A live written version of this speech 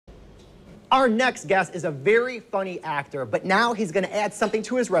Our next guest is a very funny actor, but now he's going to add something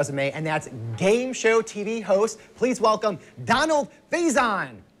to his resume, and that's game show TV host. Please welcome Donald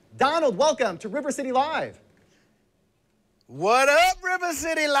Faison. Donald, welcome to River City Live. What up, River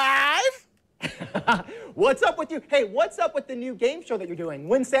City Live? What's up with you? Hey, what's up with the new game show that you're doing,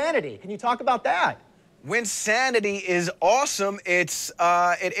 Winsanity? Can you talk about that? Winsanity is awesome. It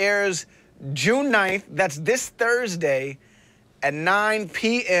airs June 9th. That's this Thursday at 9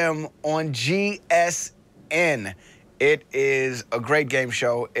 p.m. on GSN. It is a great game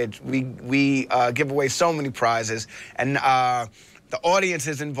show. We give away so many prizes, and the audience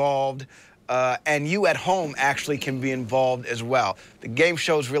is involved, and you at home actually can be involved as well. The game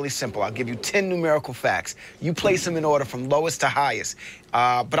show is really simple. I'll give you 10 numerical facts. You place them in order from lowest to highest,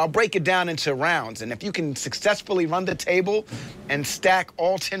 but I'll break it down into rounds, and if you can successfully run the table and stack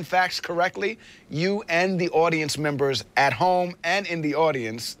all 10 facts correctly, you and the audience members at home and in the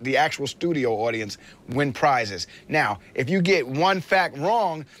audience, the actual studio audience, win prizes. Now, if you get one fact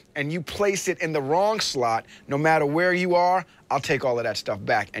wrong and you place it in the wrong slot, no matter where you are, I'll take all of that stuff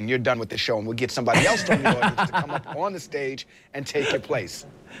back, and you're done with the show, and we'll get somebody else from the audience to come up on the stage and take your place.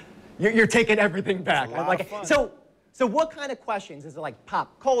 You're taking everything back. It's a lot I like of fun. it. So what kind of questions? Is it like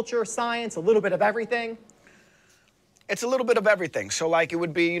pop culture, science, a little bit of everything? It's a little bit of everything. So, like, it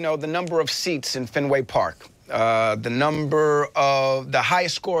would be, you know, the number of seats in Fenway Park, the number of the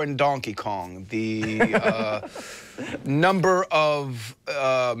highest score in Donkey Kong, the number of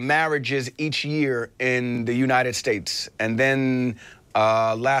marriages each year in the United States, and then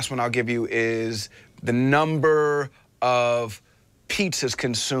last one I'll give you is the number of pizzas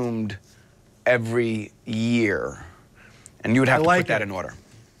consumed every year, and you would have to put that in order.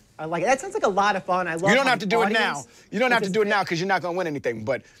 I like it. That sounds like a lot of fun. I love. You don't have to do it now. You don't have to do it now because you're not going to win anything.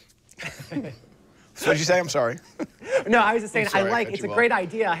 But so what did you say? I'm sorry. No, I was just saying Sorry, I like. It's a great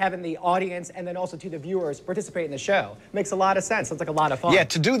idea having the audience and then also to the viewers participate in the show. Makes a lot of sense. Sounds like a lot of fun. Yeah,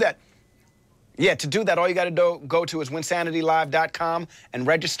 to do that. Yeah, to do that, all you got to go to is winsanitylive.com and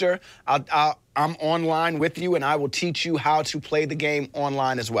register. I'm online with you, and I will teach you how to play the game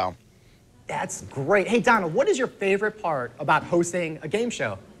online as well. That's great. Hey, Donald, what is your favorite part about hosting a game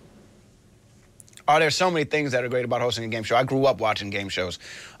show? Oh, there's so many things that are great about hosting a game show. I grew up watching game shows,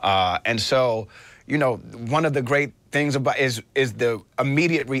 and so, you know, one of the great things about is the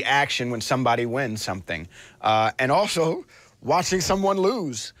immediate reaction when somebody wins something, and also watching someone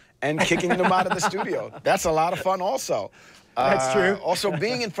lose and kicking them out of the studio. That's a lot of fun also. That's true. Also,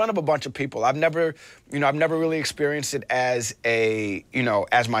 being in front of a bunch of people. I've never really experienced it as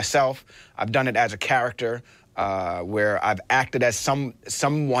as myself. I've done it as a character, where I've acted as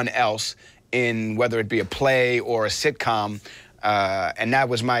someone else in whether it be a play or a sitcom, and that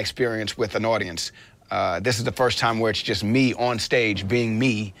was my experience with an audience. This is the first time where it's just me on stage being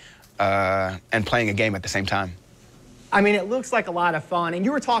me and playing a game at the same time. I mean, it looks like a lot of fun. And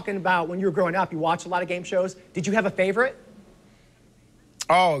you were talking about when you were growing up, you watched a lot of game shows. Did you have a favorite?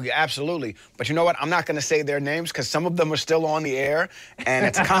 Oh, yeah, absolutely. But you know what? I'm not going to say their names because some of them are still on the air, and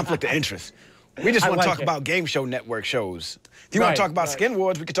it's a conflict of interest. We just want to talk about game show network shows. If you want to talk about Skin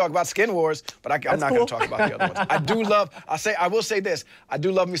Wars, we could talk about Skin Wars, but I'm not going to talk about the other ones. I will say this, I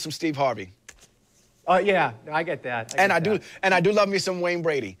do love me some Steve Harvey. Oh, yeah, I get that. I do love me some Wayne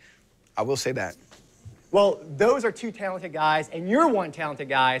Brady. I will say that. Well, those are two talented guys, and you're one talented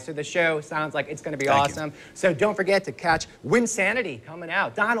guy, so the show sounds like it's going to be awesome. So don't forget to catch Winsanity coming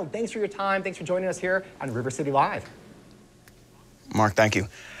out. Donald, thanks for your time. Thanks for joining us here on River City Live. Mark, thank you.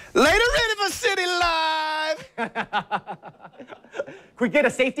 Later, River City Live! Can we get a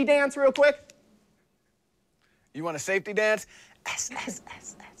safety dance real quick? You want a safety dance?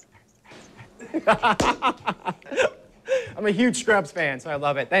 I'm a huge Scrubs fan, so I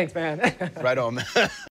love it. Thanks, man. Right on, man.